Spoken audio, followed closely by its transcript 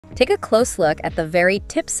Take a close look at the very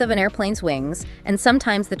tips of an airplane's wings and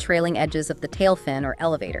sometimes the trailing edges of the tail fin or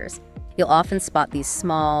elevators. You'll often spot these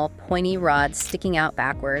small, pointy rods sticking out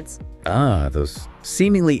backwards. Ah, those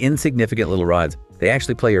seemingly insignificant little rods. They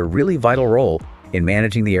actually play a really vital role in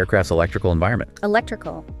managing the aircraft's electrical environment.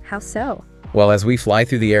 Electrical? How so? Well, as we fly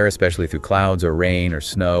through the air, especially through clouds or rain or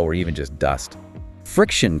snow or even just dust,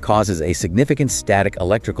 friction causes a significant static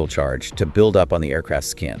electrical charge to build up on the aircraft's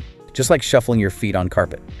skin, just like shuffling your feet on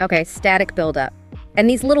carpet. Okay, static buildup. And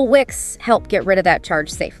these little wicks help get rid of that charge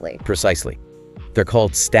safely. Precisely. They're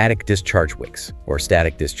called static discharge wicks, or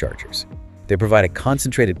static dischargers. They provide a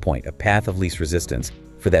concentrated point, a path of least resistance,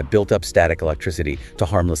 for that built-up static electricity to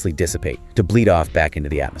harmlessly dissipate, to bleed off back into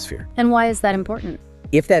the atmosphere. And why is that important?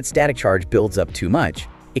 If that static charge builds up too much,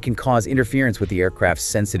 it can cause interference with the aircraft's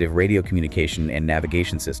sensitive radio communication and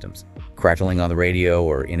navigation systems, crackling on the radio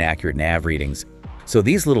or inaccurate nav readings. So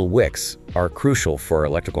these little wicks are crucial for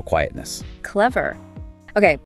electrical quietness. Clever. Okay,